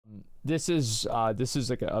this is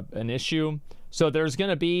like an issue. So there's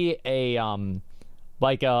gonna be a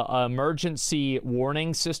like a emergency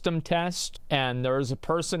warning system test, and there's a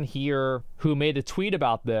person here who made a tweet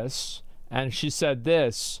about this, and she said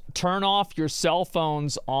this: turn off your cell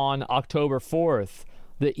phones on October 4th.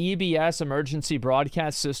 The EBS emergency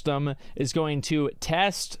broadcast system is going to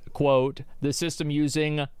test, quote, the system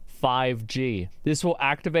using 5G. This will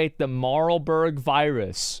activate the Marburg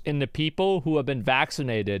virus in the people who have been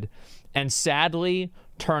vaccinated and sadly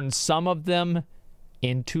turn some of them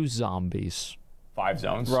into zombies. 5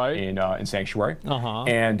 zones right. in Sanctuary,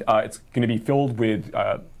 and it's going to be filled with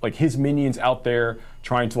like his minions out there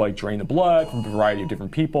trying to like drain the blood from a variety of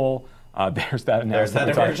different people. There's that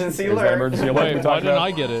emergency alert. Wait, why didn't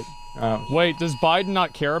I get it? Wait, does Biden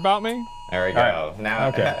not care about me? There we go. Right.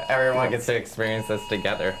 Now everyone gets to experience this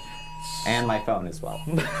together. And my phone as well.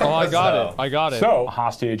 Oh, I got it. I got it. So,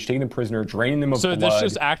 hostage, taking them prisoner, draining them of blood. So this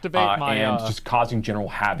just activate my and just causing general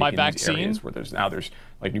havoc in vaccine? these areas where there's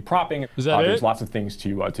like new propping. Is that There's lots of things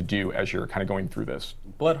to do as you're kind of going through this.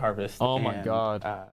 Blood harvest. Oh my god.